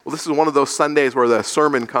Well, this is one of those Sundays where the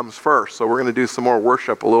sermon comes first, so we're going to do some more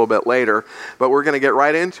worship a little bit later. But we're going to get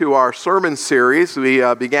right into our sermon series. We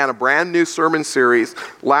began a brand new sermon series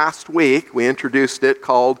last week. We introduced it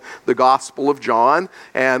called The Gospel of John,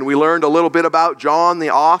 and we learned a little bit about John, the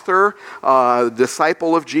author,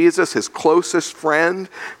 disciple of Jesus, his closest friend.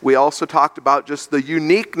 We also talked about just the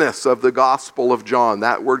uniqueness of the Gospel of John.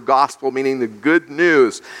 That word gospel meaning the good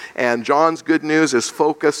news. And John's good news is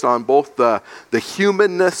focused on both the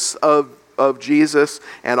humanness of Jesus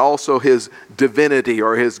and also his divinity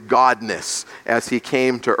or his godness as he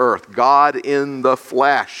came to earth. God in the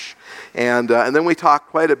flesh. And then we talked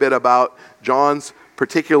quite a bit about John's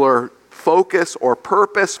particular focus or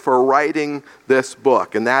purpose for writing this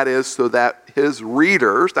book. And that is so that his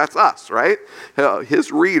readers, that's us, right?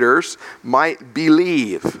 His readers might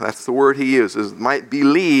believe, that's the word he uses, might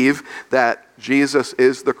believe that Jesus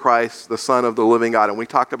is the Christ, the Son of the living God. And we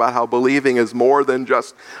talked about how believing is more than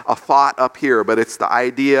just a thought up here, but it's the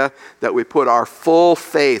idea that we put our full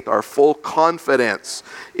faith, our full confidence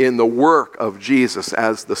in the work of Jesus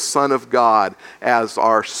as the Son of God, as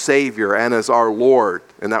our Savior, and as our Lord.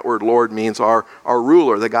 And that word Lord means our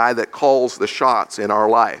ruler, the guy that calls the shots in our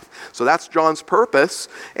life. So that's John's purpose.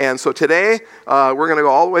 And so today we're going to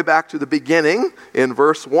go all the way back to the beginning in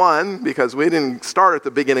verse 1, because we didn't start at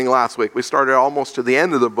the beginning last week. We started almost to the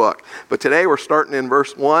end of the book. But today we're starting in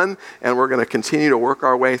verse 1, and we're going to continue to work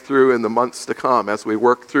our way through in the months to come as we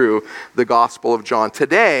work through the Gospel of John.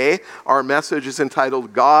 Today, our message is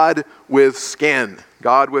entitled God with Skin.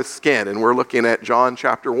 God with Skin. And we're looking at John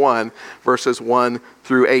chapter 1, verses 1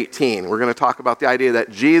 through 18. We're going to talk about the idea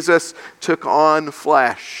that Jesus took on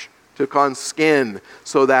flesh, took on skin,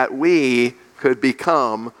 so that we could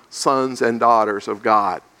become sons and daughters of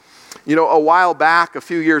God. You know, a while back, a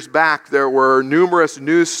few years back, there were numerous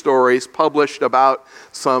news stories published about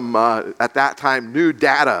some, at that time, new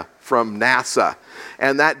data from NASA.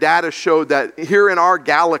 And that data showed that here in our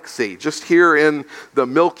galaxy, just here in the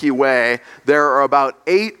Milky Way, there are about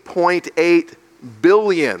 8.8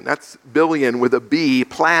 billion, that's billion with a B,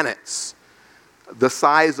 planets the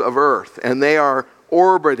size of Earth. And they are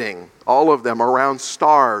orbiting, all of them, around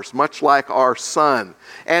stars, much like our sun.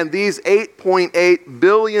 And these 8.8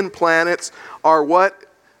 billion planets are what,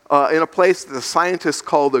 in a place that the scientists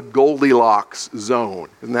call the Goldilocks zone.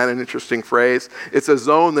 Isn't that an interesting phrase? It's a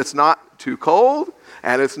zone that's not too cold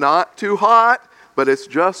and it's not too hot, but it's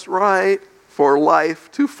just right for life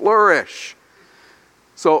to flourish.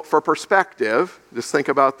 So for perspective, just think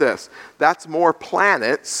about this. That's more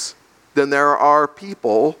planets than there are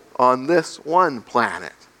people on this one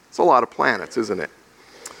planet. It's a lot of planets, isn't it?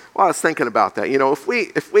 Well, I was thinking about that. You know, if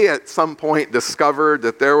we at some point discovered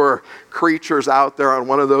that there were creatures out there on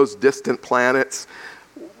one of those distant planets,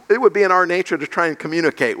 it would be in our nature to try and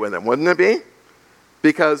communicate with them, wouldn't it be?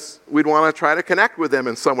 Because we'd want to try to connect with them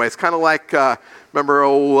in some way. It's kind of like, remember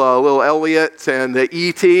little Elliot and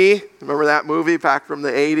E.T.? Remember that movie back from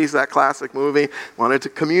the 80s, that classic movie? Wanted to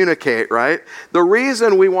communicate, right? The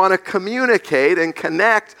reason we want to communicate and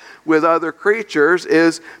connect with other creatures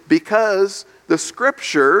is because the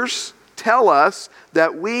scriptures tell us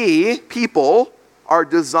that we, people, are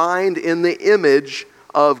designed in the image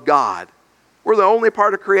of God. We're the only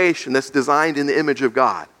part of creation that's designed in the image of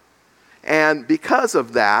God. And because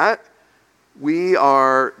of that, we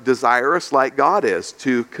are desirous, like God is,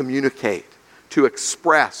 to communicate, to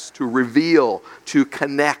express, to reveal, to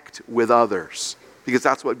connect with others, because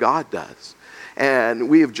that's what God does. And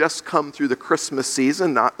we have just come through the Christmas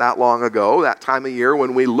season not that long ago, that time of year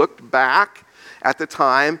when we looked back at the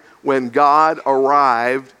time when God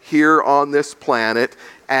arrived here on this planet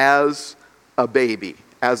as a baby,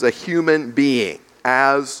 as a human being,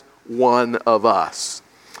 as one of us.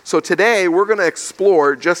 So today we're going to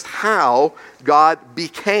explore just how God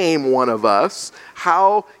became one of us,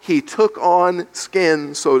 how he took on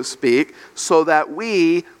skin, so to speak, so that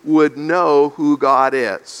we would know who God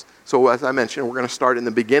is. So as I mentioned, we're going to start in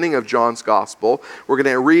the beginning of John's Gospel. We're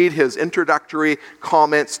going to read his introductory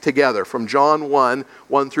comments together from John 1,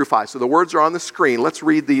 1 through 5. So the words are on the screen. Let's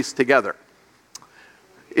read these together.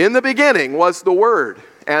 In the beginning was the Word,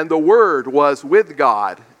 and the Word was with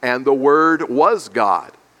God, and the Word was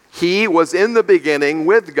God. He was in the beginning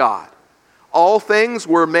with God. All things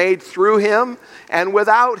were made through him, and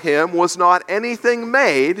without him was not anything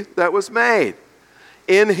made that was made.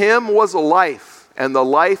 In him was life, and the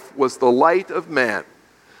life was the light of men.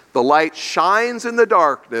 The light shines in the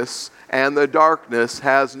darkness, and the darkness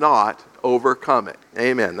has not overcome it.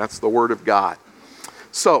 Amen. That's the word of God.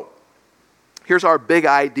 So, here's our big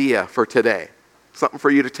idea for today. Something for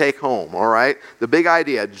you to take home, all right? The big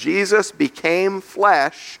idea, Jesus became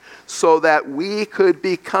flesh so that we could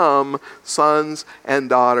become sons and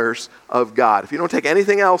daughters of God. If you don't take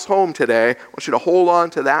anything else home today, I want you to hold on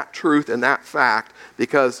to that truth and that fact,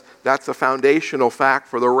 because that's a foundational fact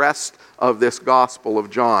for the rest of this Gospel of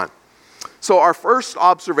John. So our first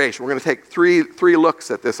observation, we're going to take three looks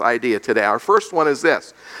at this idea today. Our first one is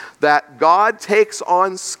this, that God takes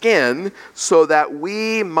on skin so that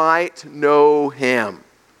we might know him.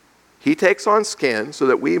 He takes on skin so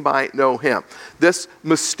that we might know him. This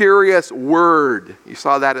mysterious word, you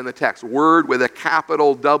saw that in the text, word with a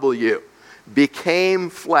capital W, became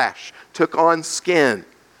flesh, took on skin.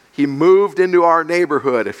 He moved into our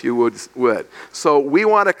neighborhood, if you would. So we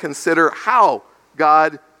want to consider how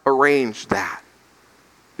God arranged that,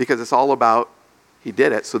 because it's all about he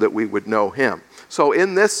did it so that we would know him. So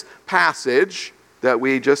in this passage that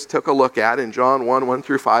we just took a look at in John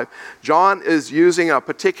 1:1-5, John is using a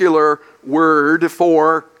particular word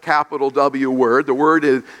for capital W word. The word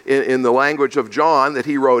in the language of John that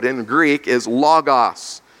he wrote in Greek is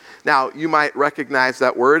logos. Now, you might recognize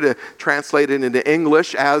that word translated into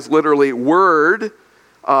English as literally word.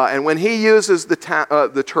 And when he uses the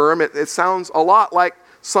term, it sounds a lot like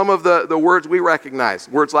some of the words we recognize.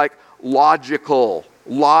 Words like logical,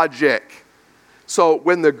 logic. So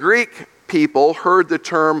when the Greek people heard the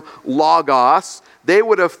term logos, they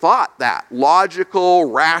would have thought that. Logical,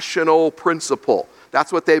 rational principle.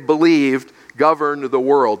 That's what they believed governed the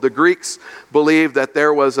world. The Greeks believed that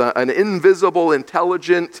there was an invisible,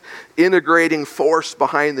 intelligent, integrating force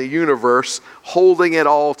behind the universe, holding it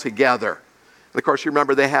all together. And of course, you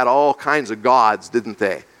remember they had all kinds of gods, didn't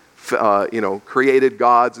they? Created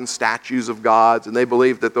gods and statues of gods, and they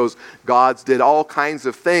believed that those gods did all kinds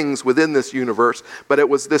of things within this universe, but it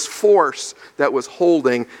was this force that was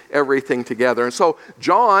holding everything together. And so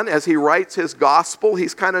John, as he writes his gospel,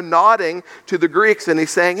 he's kind of nodding to the Greeks, and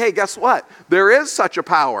he's saying, hey, guess what? There is such a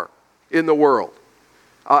power in the world.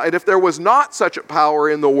 And if there was not such a power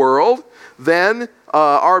in the world, then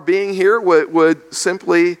our being here would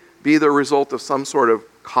simply be the result of some sort of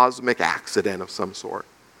cosmic accident of some sort.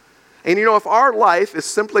 And if our life is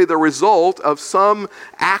simply the result of some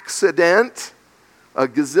accident a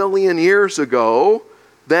gazillion years ago,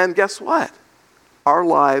 then guess what? Our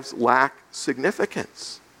lives lack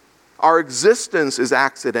significance. Our existence is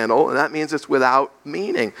accidental, and that means it's without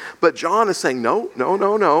meaning. But John is saying,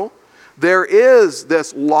 no. There is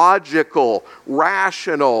this logical,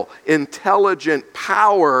 rational, intelligent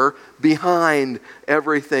power behind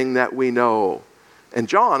everything that we know. And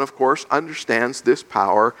John, of course, understands this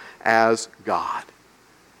power as God.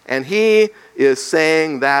 And he is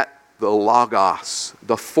saying that the Logos,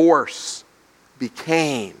 the force,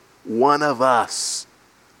 became one of us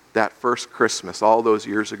that first Christmas all those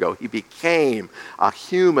years ago. He became a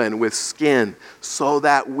human with skin so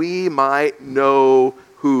that we might know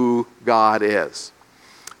who God is.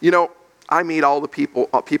 I meet all the people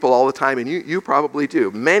all the time, and you probably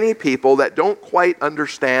do. Many people that don't quite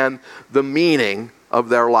understand the meaning of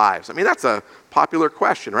their lives. I mean, that's a popular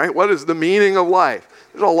question, right? What is the meaning of life?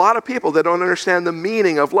 There's a lot of people that don't understand the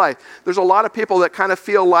meaning of life. There's a lot of people that kind of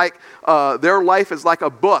feel like their life is like a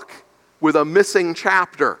book with a missing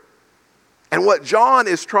chapter. And what John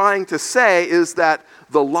is trying to say is that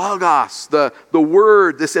the Logos, the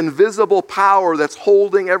Word, this invisible power that's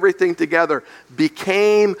holding everything together,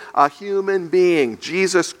 became a human being,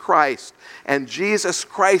 Jesus Christ. And Jesus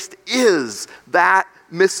Christ is that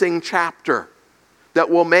missing chapter that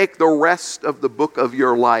will make the rest of the book of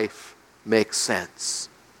your life make sense,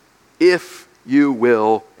 if you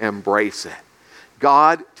will embrace it.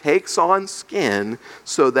 God takes on skin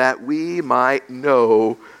so that we might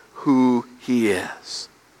know who he is.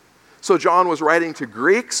 So John was writing to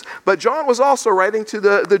Greeks, but John was also writing to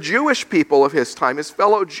the Jewish people of his time, his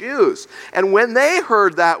fellow Jews. And when they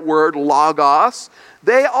heard that word, logos,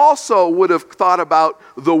 they also would have thought about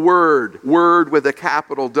the word with a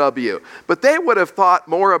capital W. But they would have thought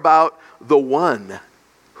more about the one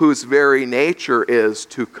whose very nature is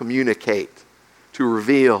to communicate, to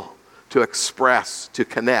reveal, to express, to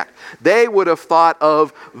connect. They would have thought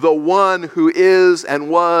of the one who is and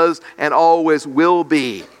was and always will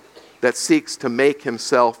be, that seeks to make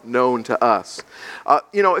himself known to us.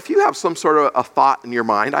 If you have some sort of a thought in your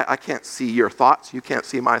mind, I can't see your thoughts, you can't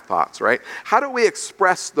see my thoughts, right? How do we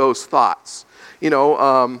express those thoughts?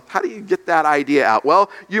 How do you get that idea out? Well,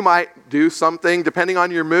 you might do something, depending on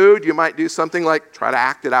your mood, you might do something like try to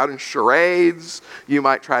act it out in charades. You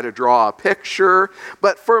might try to draw a picture.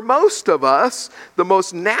 But for most of us, the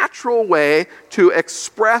most natural way to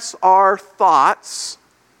express our thoughts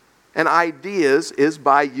and ideas is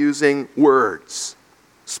by using words,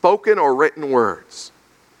 spoken or written words.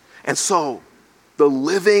 And so, the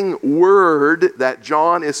living word that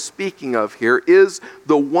John is speaking of here is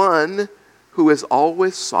the one who has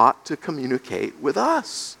always sought to communicate with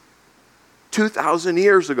us. 2,000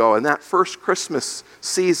 years ago, in that first Christmas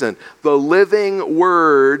season, the living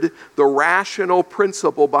word, the rational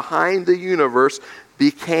principle behind the universe,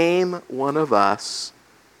 became one of us.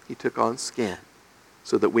 He took on skin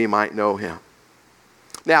so that we might know him.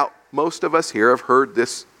 Now, most of us here have heard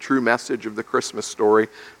this true message of the Christmas story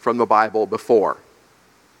from the Bible before.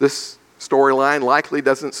 This storyline likely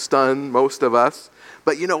doesn't stun most of us,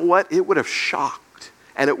 but you know what? It would have shocked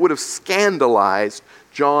and it would have scandalized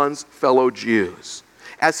John's fellow Jews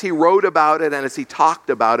as he wrote about it and as he talked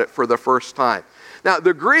about it for the first time. Now,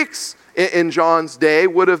 the Greeks in John's day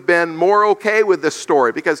would have been more okay with this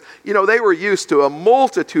story because, they were used to a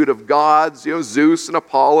multitude of gods, Zeus and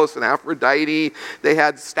Apollos and Aphrodite. They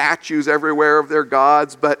had statues everywhere of their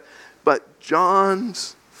gods, but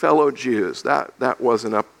John's fellow Jews, that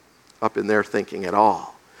wasn't up in their thinking at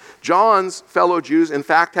all. John's fellow Jews, in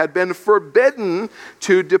fact, had been forbidden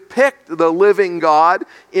to depict the living God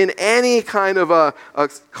in any kind of a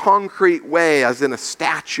concrete way, as in a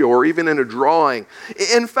statue or even in a drawing.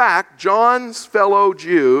 In fact, John's fellow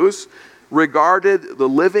Jews regarded the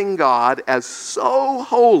living God as so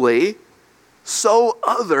holy, so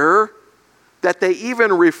other, that they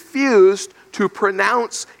even refused to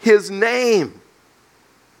pronounce his name.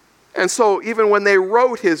 And so even when they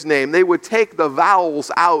wrote his name, they would take the vowels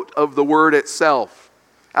out of the word itself,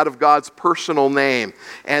 out of God's personal name,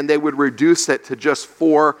 and they would reduce it to just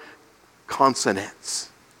 4 consonants.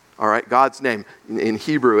 All right, God's name in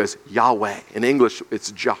Hebrew is Yahweh. In English, it's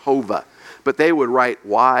Jehovah. But they would write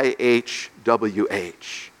YHWH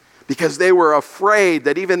because they were afraid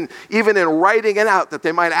that even in writing it out, that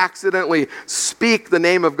they might accidentally speak the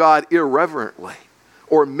name of God irreverently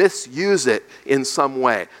or misuse it in some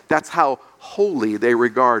way. That's how holy they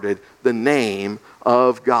regarded the name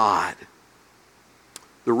of God.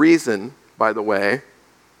 The reason, by the way,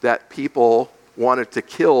 that people wanted to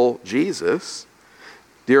kill Jesus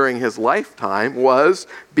during his lifetime was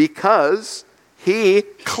because he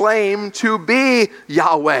claimed to be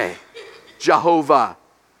Yahweh, Jehovah,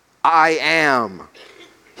 I am.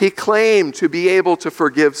 He claimed to be able to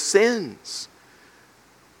forgive sins.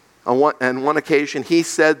 On one occasion, he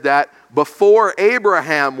said that before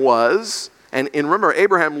Abraham was, and remember,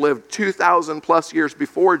 Abraham lived 2,000 plus years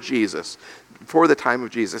before Jesus, before the time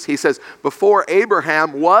of Jesus. He says, before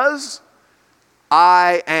Abraham was,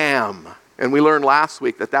 I am. And we learned last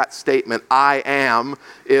week that statement, I am,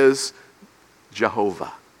 is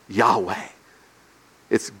Jehovah, Yahweh.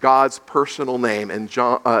 It's God's personal name, and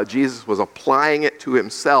Jesus was applying it to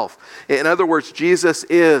himself. In other words, Jesus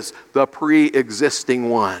is the pre-existing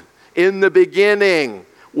one. In the beginning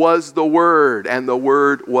was the Word, and the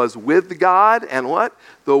Word was with God, and what?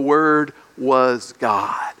 The Word was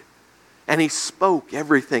God. And he spoke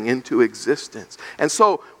everything into existence. And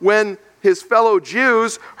so when his fellow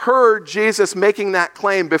Jews heard Jesus making that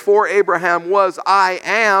claim, before Abraham was, I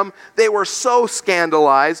am, they were so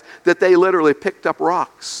scandalized that they literally picked up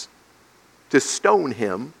rocks to stone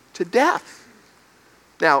him to death.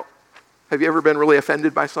 Now, have you ever been really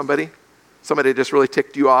offended by somebody? Somebody just really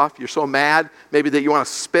ticked you off. You're so mad, maybe that you want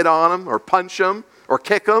to spit on them or punch them or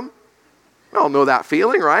kick them. We all know that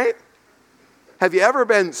feeling, right? Have you ever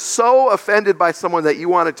been so offended by someone that you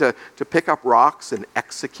wanted to pick up rocks and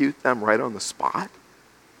execute them right on the spot?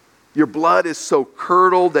 Your blood is so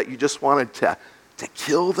curdled that you just wanted to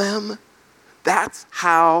kill them? That's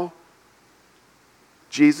how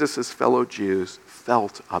Jesus' fellow Jews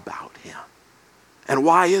felt about him. And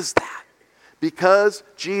why is that? Because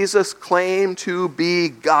Jesus claimed to be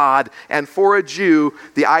God. And for a Jew,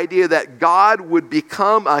 the idea that God would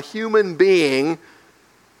become a human being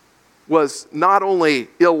was not only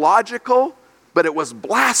illogical, but it was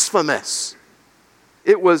blasphemous.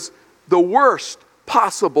 It was the worst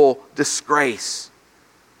possible disgrace.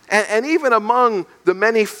 And even among the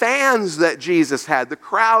many fans that Jesus had, the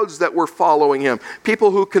crowds that were following him,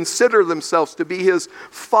 people who consider themselves to be his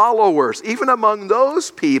followers, even among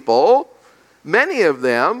those people, many of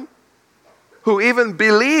them who even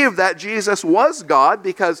believed that Jesus was God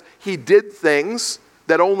because he did things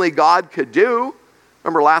that only God could do.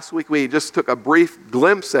 Remember last week we just took a brief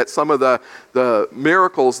glimpse at some of the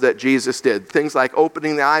miracles that Jesus did. Things like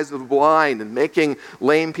opening the eyes of the blind and making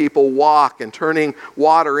lame people walk and turning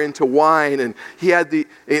water into wine. And he had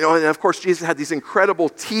and of course Jesus had these incredible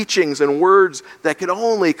teachings and words that could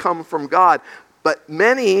only come from God. But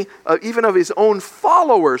many, even of his own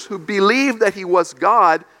followers who believed that he was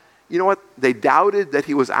God, you know what? They doubted that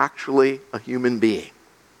he was actually a human being.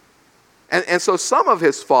 And so some of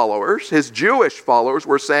his followers, his Jewish followers,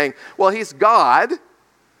 were saying, well, he's God,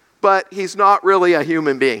 but he's not really a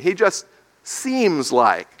human being. He just seems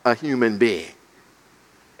like a human being.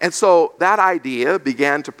 And so that idea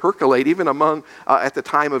began to percolate even among, at the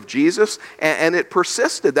time of Jesus, and it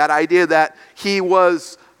persisted, that idea that he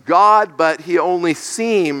was God, but he only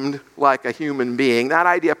seemed like a human being. That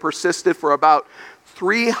idea persisted for about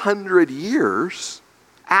 300 years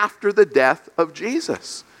after the death of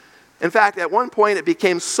Jesus. In fact, at one point it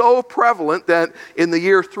became so prevalent that in the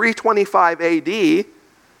year 325 AD,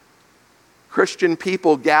 Christian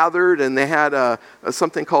people gathered and they had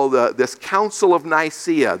something called this Council of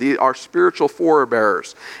Nicaea, our spiritual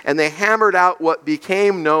forebearers. And they hammered out what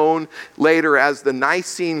became known later as the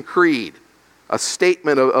Nicene Creed, a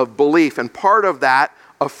statement of belief. And part of that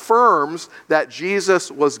affirms that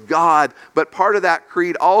Jesus was God, but part of that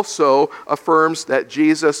creed also affirms that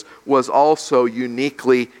Jesus was also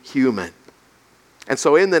uniquely human. And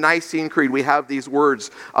so in the Nicene Creed, we have these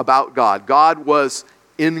words about God. God was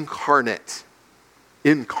incarnate.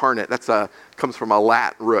 Incarnate. Comes from a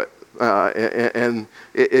Latin root. And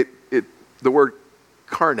the word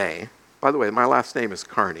carne, by the way, my last name is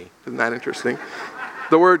Carney. Isn't that interesting?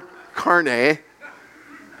 The word carne,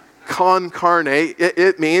 con carne,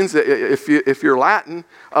 it means, if you're Latin,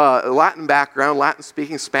 Latin background, Latin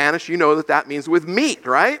speaking Spanish, you know that means with meat,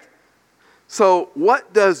 right? So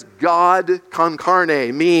what does God con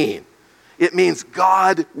carne mean? It means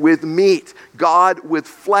God with meat, God with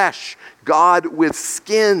flesh, God with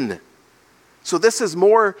skin. So this is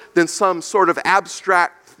more than some sort of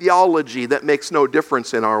abstract theology that makes no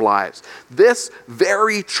difference in our lives. This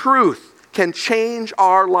very truth can change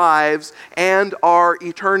our lives and our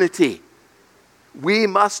eternity. We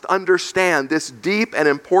must understand this deep and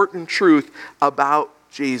important truth about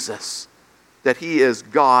Jesus, that he is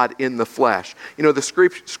God in the flesh. You know, the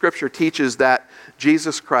scripture teaches that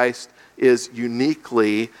Jesus Christ is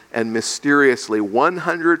uniquely and mysteriously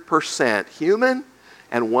 100% human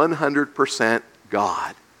and 100%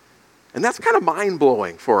 God. And that's kind of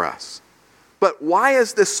mind-blowing for us. But why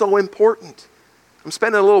is this so important? I'm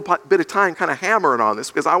spending a little bit of time kind of hammering on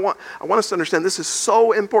this because I want us to understand this is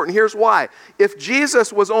so important. Here's why. If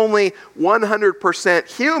Jesus was only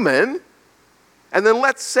 100% human, and then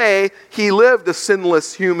let's say he lived a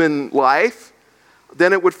sinless human life,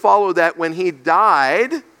 then it would follow that when he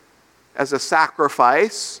died as a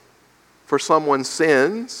sacrifice for someone's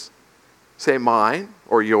sins, say mine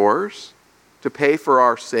or yours, to pay for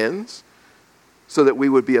our sins so that we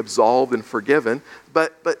would be absolved and forgiven.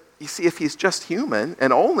 But you see, if he's just human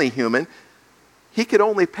and only human, he could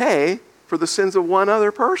only pay for the sins of one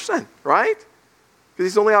other person, right?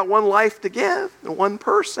 Because he's only got one life to give and one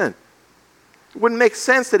person. It wouldn't make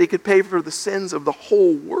sense that he could pay for the sins of the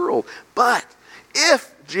whole world. But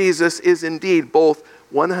if Jesus is indeed both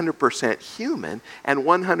 100% human and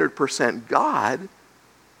 100% God,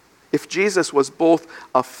 if Jesus was both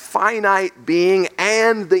a finite being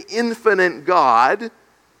and the infinite God,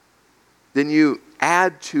 then you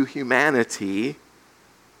add to humanity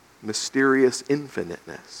mysterious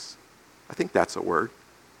infiniteness. I think that's a word.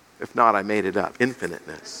 If not, I made it up.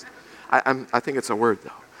 Infiniteness. I think it's a word,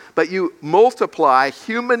 though. But you multiply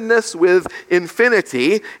humanness with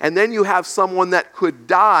infinity, and then you have someone that could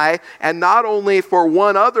die, and not only for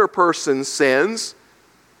one other person's sins,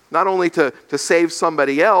 not only to save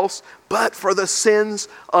somebody else, but for the sins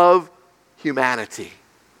of humanity,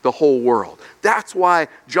 the whole world. That's why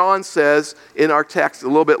John says in our text a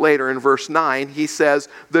little bit later in verse 9, he says,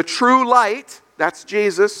 the true light, that's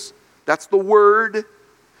Jesus, that's the Word,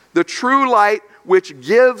 the true light which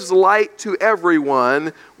gives light to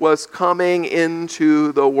everyone was coming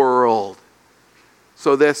into the world.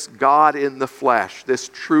 So this God in the flesh, this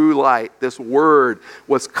true light, this Word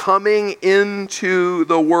was coming into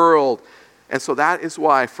the world. And so that is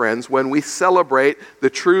why, friends, when we celebrate the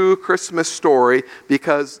true Christmas story,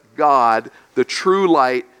 because God, the true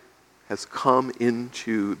light, has come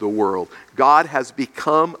into the world. God has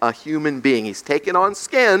become a human being. He's taken on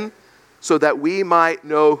skin so that we might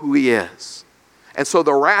know who he is. And so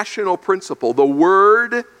the rational principle, the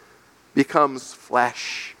Word becomes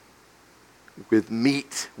flesh with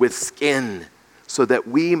meat, with skin, so that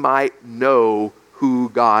we might know who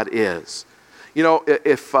God is. You know,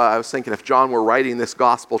 I was thinking if John were writing this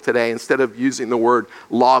gospel today, instead of using the word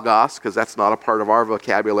logos, because that's not a part of our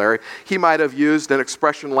vocabulary, he might have used an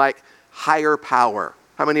expression like higher power.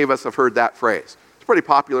 How many of us have heard that phrase? It's a pretty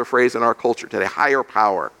popular phrase in our culture today, higher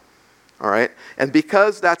power. All right? And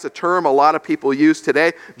because that's a term a lot of people use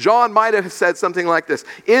today, John might have said something like this: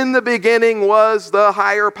 in the beginning was the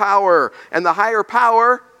higher power, and the higher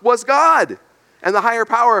power was God. And the higher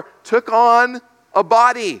power took on a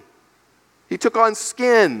body. He took on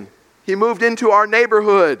skin. He moved into our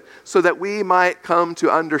neighborhood so that we might come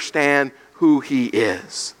to understand who he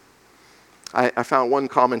is. I found one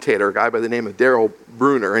commentator, a guy by the name of Darrell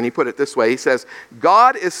Bruner, and he put it this way. He says,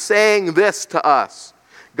 God is saying this to us.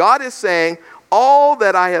 God is saying, all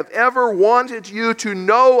that I have ever wanted you to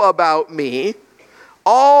know about me,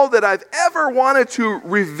 all that I've ever wanted to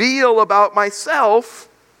reveal about myself,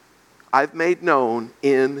 I've made known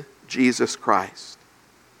in Jesus Christ.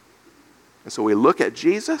 And so we look at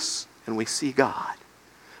Jesus and we see God.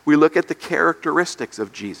 We look at the characteristics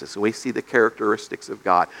of Jesus and we see the characteristics of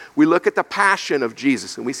God. We look at the passion of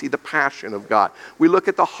Jesus and we see the passion of God. We look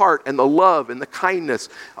at the heart and the love and the kindness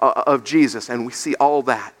of Jesus, and we see all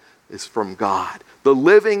that is from God. The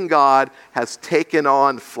living God has taken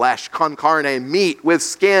on flesh, con carne, meat with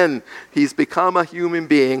skin. He's become a human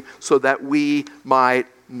being so that we might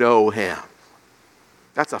know him.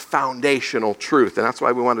 That's a foundational truth, and that's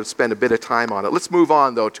why we wanted to spend a bit of time on it. Let's move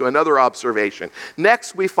on, though, to another observation.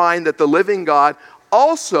 Next, we find that the living God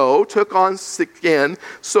also took on skin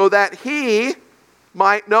so that he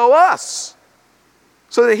might know us.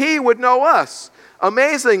 So that he would know us.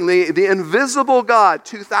 Amazingly, the invisible God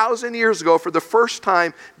 2,000 years ago for the first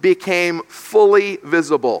time became fully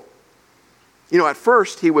visible. You know, at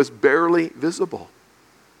first he was barely visible.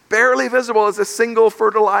 Barely visible as a single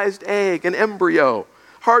fertilized egg, an embryo.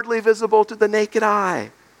 Hardly visible to the naked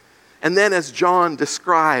eye. And then, as John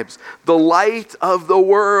describes, the light of the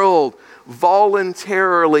world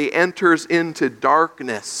voluntarily enters into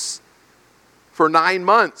darkness for 9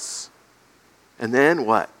 months. And then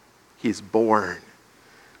what? He's born.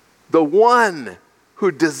 The one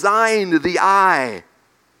who designed the eye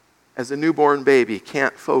as a newborn baby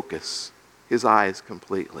can't focus his eyes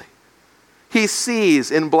completely. He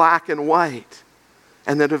sees in black and white,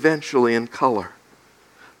 and then eventually in color.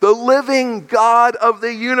 The living God of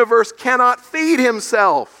the universe cannot feed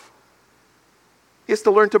himself. He has to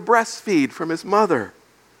learn to breastfeed from his mother.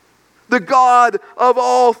 The God of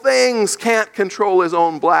all things can't control his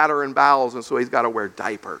own bladder and bowels, and so he's got to wear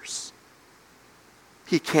diapers.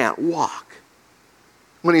 He can't walk.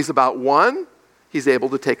 When he's about 1, he's able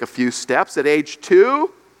to take a few steps. At age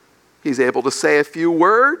 2, he's able to say a few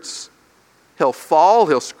words. He'll fall,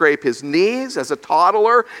 he'll scrape his knees. As a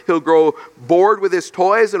toddler, he'll grow bored with his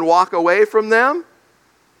toys and walk away from them.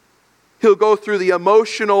 He'll go through the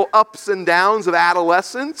emotional ups and downs of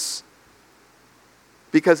adolescence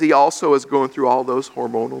because he also is going through all those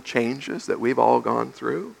hormonal changes that we've all gone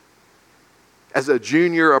through. As a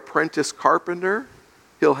junior apprentice carpenter,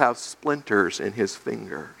 he'll have splinters in his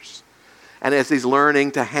fingers. And as he's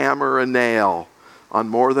learning to hammer a nail, on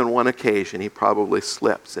more than one occasion, he probably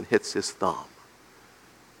slips and hits his thumb.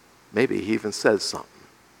 Maybe he even says something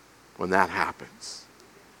when that happens.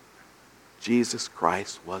 Jesus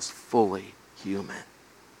Christ was fully human.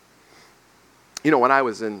 You know, when I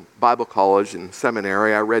was in Bible college and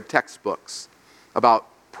seminary, I read textbooks about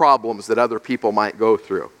problems that other people might go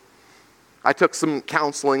through. I took some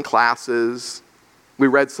counseling classes. We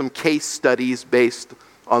read some case studies based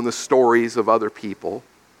on the stories of other people.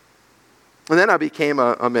 And then I became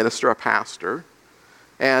a minister, a pastor.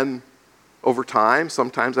 And over time,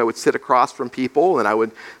 sometimes I would sit across from people and I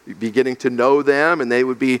would be getting to know them, and they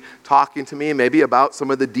would be talking to me maybe about some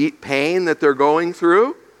of the deep pain that they're going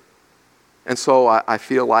through. And so I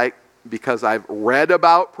feel like because I've read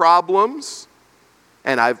about problems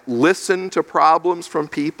and I've listened to problems from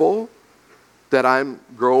people that I'm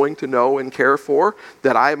growing to know and care for,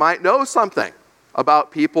 that I might know something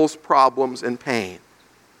about people's problems and pain.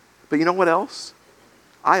 But you know what else?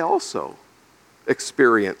 I also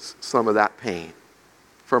experience some of that pain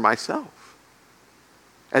for myself,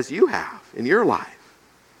 as you have in your life.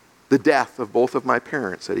 The death of both of my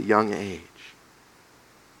parents at a young age.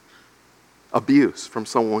 Abuse from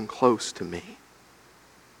someone close to me.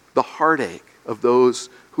 The heartache of those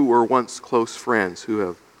who were once close friends who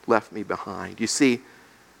have left me behind. You see,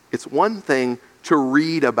 it's one thing to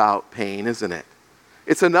read about pain, isn't it?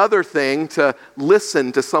 It's another thing to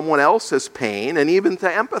listen to someone else's pain and even to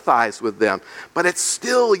empathize with them. But it's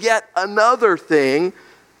still yet another thing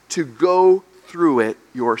to go through it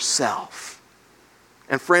yourself.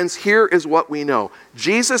 And friends, here is what we know.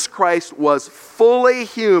 Jesus Christ was fully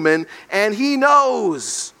human, and he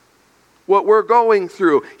knows what we're going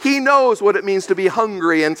through. He knows what it means to be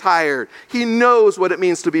hungry and tired. He knows what it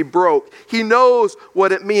means to be broke. He knows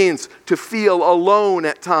what it means to feel alone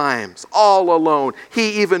at times, all alone.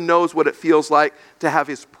 He even knows what it feels like to have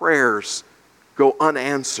his prayers go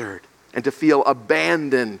unanswered and to feel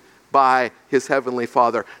abandoned by his heavenly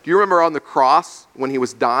Father. Do you remember on the cross when he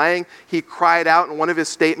was dying, he cried out, and one of his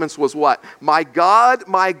statements was what? My God,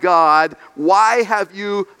 why have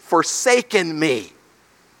you forsaken me?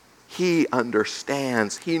 He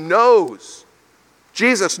understands. He knows.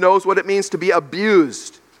 Jesus knows what it means to be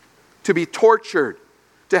abused, to be tortured,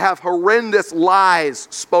 to have horrendous lies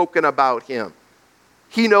spoken about him.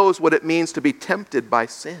 He knows what it means to be tempted by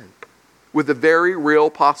sin, with the very real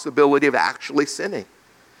possibility of actually sinning.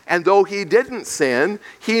 And though he didn't sin,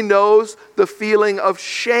 he knows the feeling of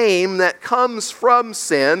shame that comes from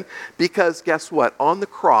sin, because guess what? On the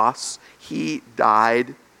cross, he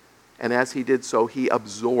died, and as he did so, he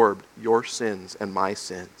absorbed your sins and my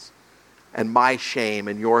shame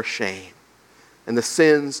and your shame. And the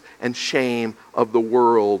sins and shame of the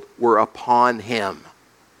world were upon him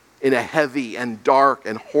in a heavy and dark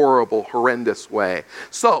and horrible, horrendous way.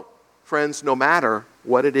 So, friends, no matter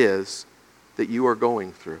what it is that you are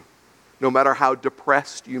going through, no matter how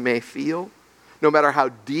depressed you may feel, no matter how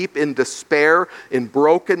deep in despair, in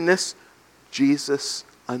brokenness, Jesus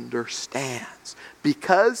understands,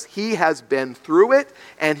 because he has been through it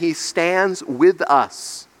and he stands with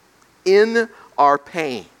us in our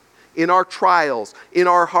pain, in our trials, in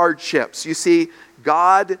our hardships. You see,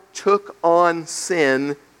 God took on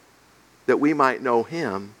sin that we might know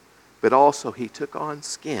him, but also he took on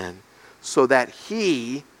skin so that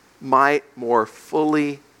he might more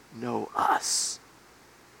fully know us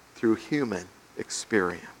through human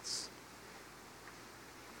experience.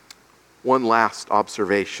 One last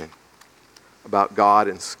observation about God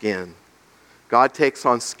and skin. God takes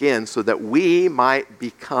on skin so that we might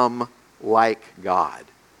become like God.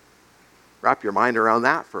 Wrap your mind around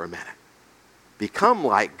that for a minute. Become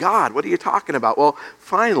like God. What are you talking about? Well,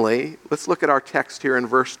 finally, let's look at our text here in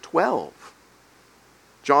verse 12.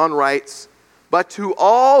 John writes, "But to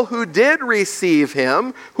all who did receive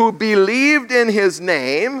him, who believed in his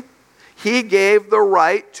name, he gave the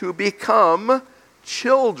right to become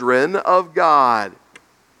children of God."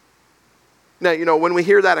 Now, when we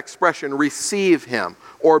hear that expression, receive him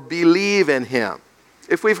or believe in him,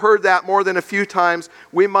 if we've heard that more than a few times,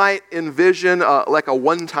 we might envision like a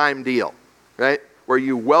one-time deal, right? Where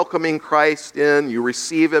you welcoming Christ in, you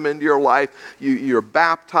receive him into your life, you're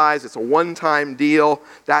baptized, it's a one-time deal,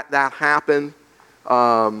 that happened.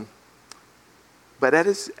 But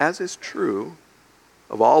as is true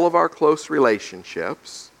of all of our close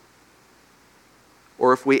relationships,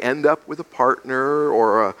 or if we end up with a partner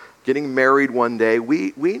or getting married one day,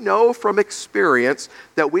 we know from experience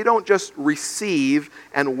that we don't just receive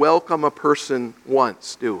and welcome a person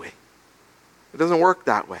once, do we? It doesn't work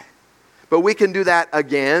that way. But we can do that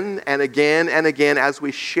again and again and again as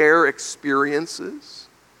we share experiences,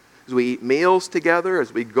 as we eat meals together,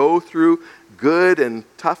 as we go through good and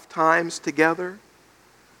tough times together.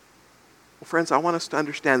 Well, friends, I want us to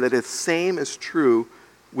understand that the same is true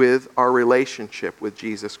with our relationship with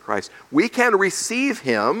Jesus Christ. We can receive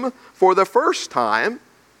him for the first time,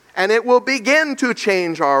 and it will begin to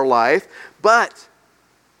change our life, but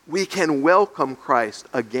we can welcome Christ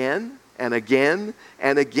again and again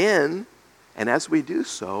and again, and as we do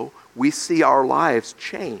so, we see our lives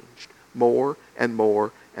changed more and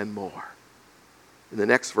more and more. In the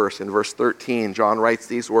next verse, in verse 13, John writes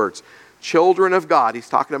these words, "Children of God," he's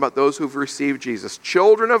talking about those who've received Jesus,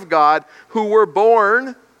 "children of God who were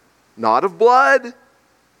born not of blood,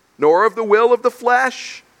 nor of the will of the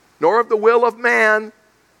flesh, nor of the will of man,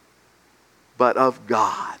 but of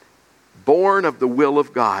God." Born of the will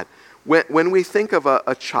of God. When we think of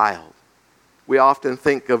a child, we often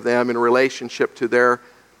think of them in relationship to their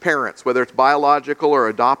parents, whether it's biological or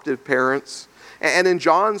adoptive parents. And in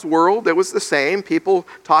John's world, it was the same. People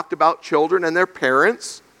talked about children and their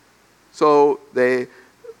parents. So they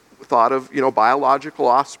thought of, biological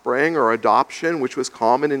offspring or adoption, which was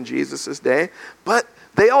common in Jesus' day. But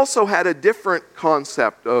they also had a different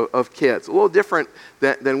concept of kids, a little different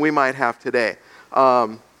than we might have today.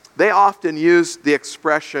 They often used the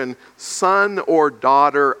expression son or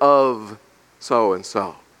daughter of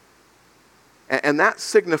so-and-so. And that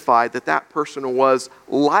signified that person was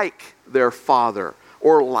like their father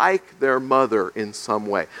or like their mother in some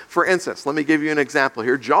way. For instance, let me give you an example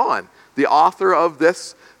here. John, the author of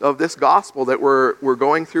this gospel that we're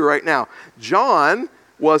going through right now. John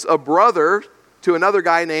was a brother to another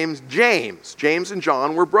guy named James. James and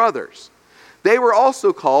John were brothers. They were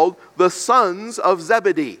also called the sons of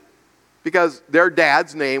Zebedee. because their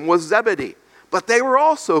dad's name was Zebedee. But they were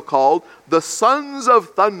also called the sons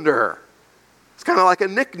of thunder. It's kind of like a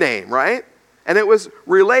nickname, right? And it was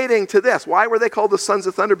relating to this. Why were they called the sons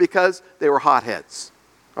of thunder? Because they were hotheads,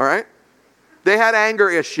 all right? They had anger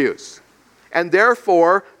issues. And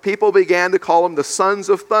therefore, people began to call them the sons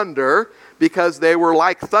of thunder because they were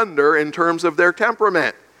like thunder in terms of their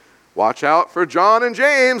temperament. Watch out for John and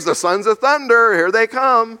James, the sons of thunder. Here they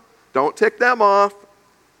come. Don't tick them off.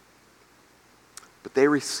 But they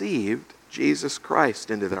received Jesus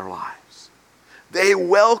Christ into their lives. They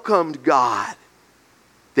welcomed God.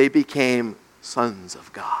 They became sons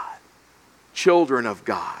of God, children of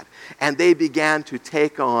God. And they began to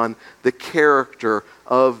take on the character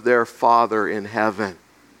of their Father in heaven.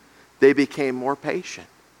 They became more patient,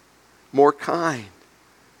 more kind,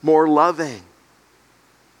 more loving.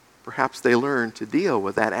 Perhaps they learned to deal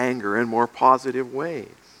with that anger in more positive ways.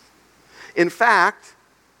 In fact,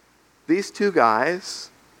 these two guys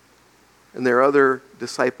and their other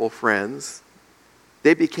disciple friends,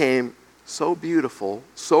 they became so beautiful,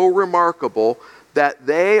 so remarkable, that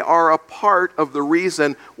they are a part of the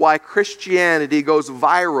reason why Christianity goes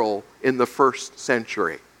viral in the first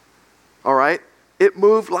century. All right? It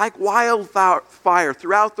moved like wildfire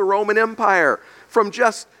throughout the Roman Empire from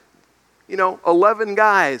just, 11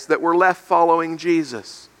 guys that were left following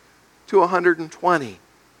Jesus to 120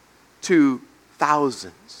 to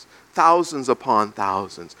thousands. Thousands upon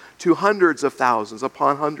thousands, to hundreds of thousands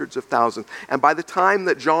upon hundreds of thousands. And by the time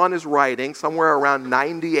that John is writing, somewhere around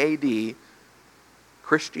 90 A.D.,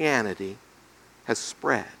 Christianity has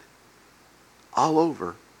spread all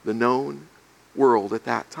over the known world at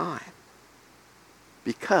that time.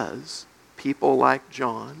 Because people like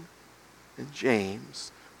John and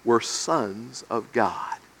James were sons of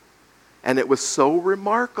God. And it was so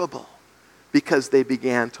remarkable because they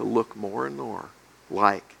began to look more and more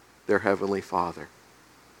like their Heavenly Father.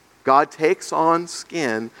 God takes on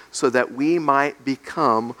skin so that we might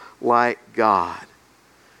become like God.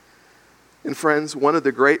 And friends, one of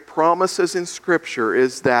the great promises in Scripture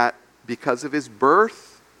is that because of His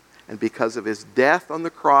birth and because of His death on the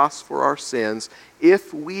cross for our sins,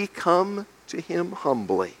 if we come to Him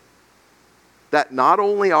humbly, that not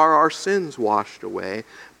only are our sins washed away,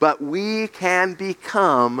 but we can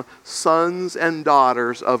become sons and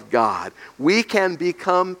daughters of God. We can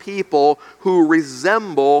become people who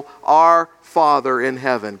resemble our Father in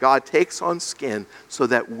heaven. God takes on skin so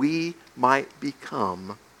that we might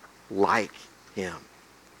become like Him.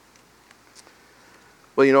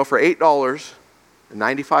 Well, for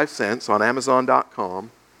 $8.95 on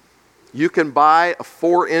Amazon.com, you can buy a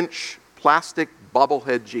 4-inch plastic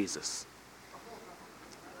bobblehead Jesus.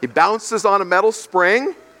 He bounces on a metal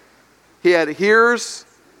spring. He adheres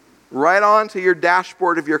right onto your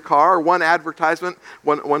dashboard of your car. One advertisement,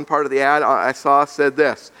 one part of the ad I saw said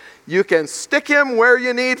this: you can stick him where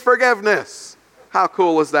you need forgiveness. How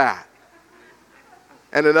cool is that?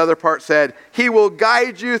 And another part said, he will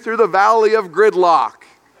guide you through the valley of gridlock.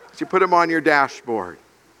 So you put him on your dashboard.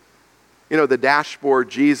 The dashboard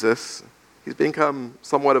Jesus, he's become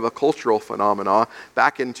somewhat of a cultural phenomenon.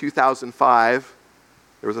 Back in 2005,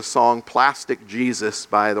 there was a song, Plastic Jesus,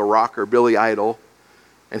 by the rocker Billy Idol.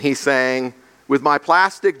 And he sang, with my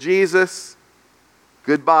plastic Jesus,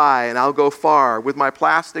 goodbye, and I'll go far. With my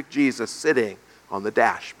plastic Jesus sitting on the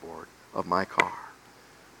dashboard of my car.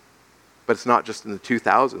 But it's not just in the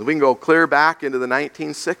 2000s. We can go clear back into the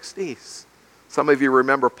 1960s. Some of you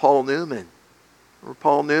remember Paul Newman. Remember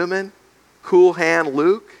Paul Newman? Cool Hand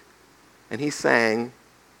Luke. And he sang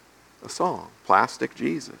a song, Plastic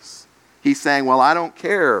Jesus. He sang, well, I don't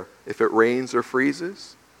care if it rains or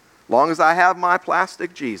freezes, long as I have my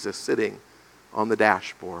plastic Jesus sitting on the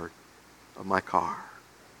dashboard of my car.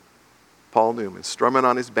 Paul Newman, strumming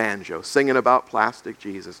on his banjo, singing about plastic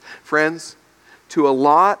Jesus. Friends, to a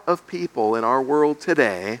lot of people in our world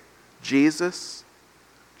today, Jesus,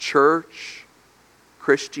 church,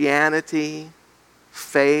 Christianity,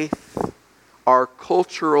 faith are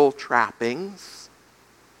cultural trappings,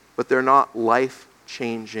 but they're not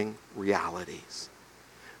life-changing realities.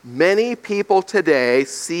 Many people today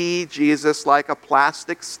see Jesus like a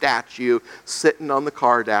plastic statue sitting on the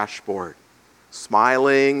car dashboard,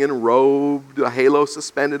 smiling and robed, a halo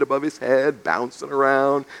suspended above his head, bouncing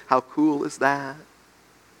around. How cool is that?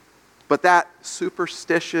 But that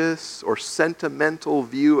superstitious or sentimental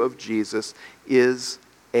view of Jesus is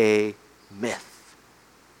a myth.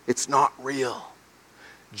 It's not real.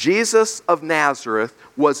 Jesus of Nazareth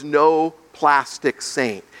was no plastic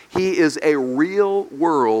saint. He is a real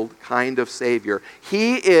world kind of Savior.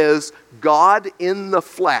 He is God in the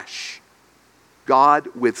flesh, God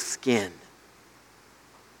with skin.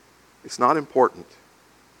 It's not important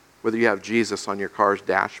whether you have Jesus on your car's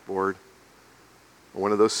dashboard or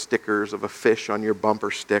one of those stickers of a fish on your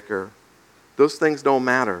bumper sticker. Those things don't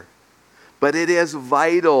matter. But it is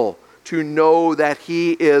vital to know that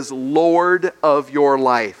He is Lord of your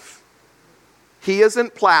life. He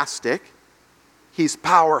isn't plastic. He's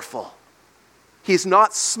powerful. He's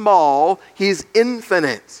not small. He's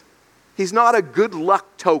infinite. He's not a good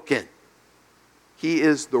luck token. He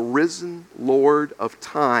is the risen Lord of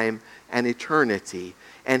time and eternity.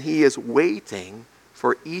 And He is waiting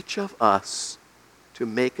for each of us to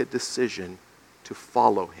make a decision to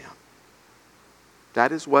follow Him.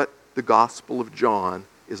 That is what the Gospel of John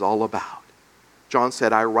is all about. John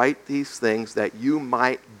said, I write these things that you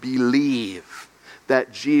might believe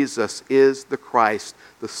that Jesus is the Christ,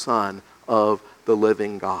 the Son of the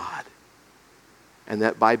living God. And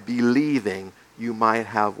that by believing, you might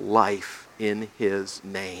have life in His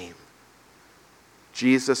name.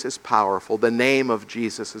 Jesus is powerful. The name of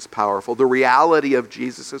Jesus is powerful. The reality of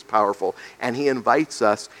Jesus is powerful. And He invites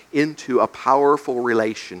us into a powerful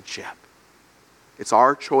relationship. It's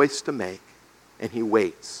our choice to make, and He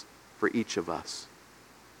waits for each of us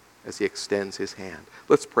as He extends His hand.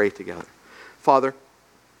 Let's pray together. Father,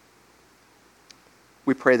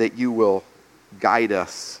 we pray that You will guide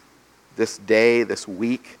us this day, this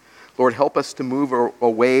week. Lord, help us to move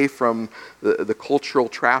away from the cultural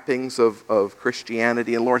trappings of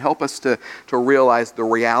Christianity. And Lord, help us to realize the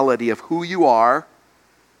reality of who You are.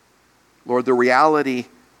 Lord, the reality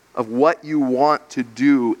of what You want to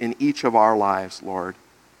do in each of our lives, Lord.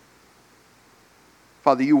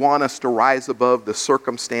 Father, You want us to rise above the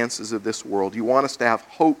circumstances of this world. You want us to have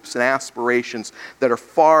hopes and aspirations that are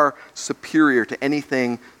far superior to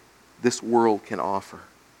anything this world can offer.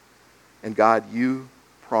 And God, You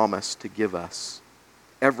promise to give us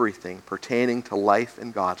everything pertaining to life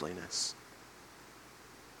and godliness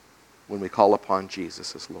when we call upon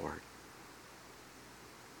Jesus as Lord.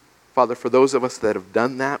 Father, for those of us that have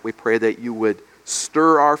done that, we pray that You would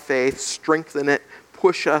stir our faith, strengthen it,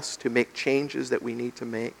 push us to make changes that we need to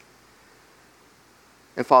make.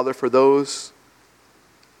 And Father, for those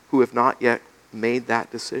who have not yet made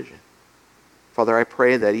that decision, Father, I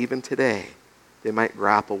pray that even today they might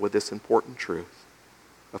grapple with this important truth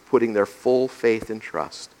of putting their full faith and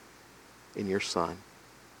trust in Your Son,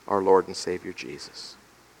 our Lord and Savior Jesus.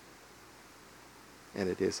 And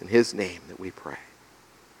it is in His name that we pray.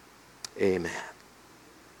 Amen.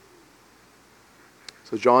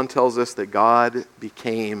 So John tells us that God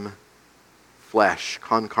became flesh,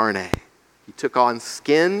 con carne. He took on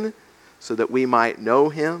skin so that we might know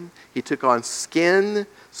Him. He took on skin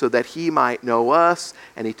so that He might know us.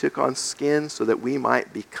 And He took on skin so that we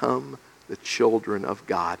might become the children of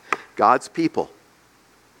God. God's people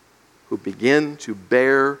who begin to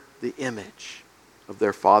bear the image of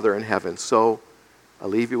their Father in heaven. So I'll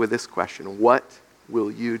leave you with this question. What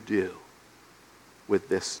will you do with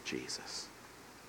this Jesus?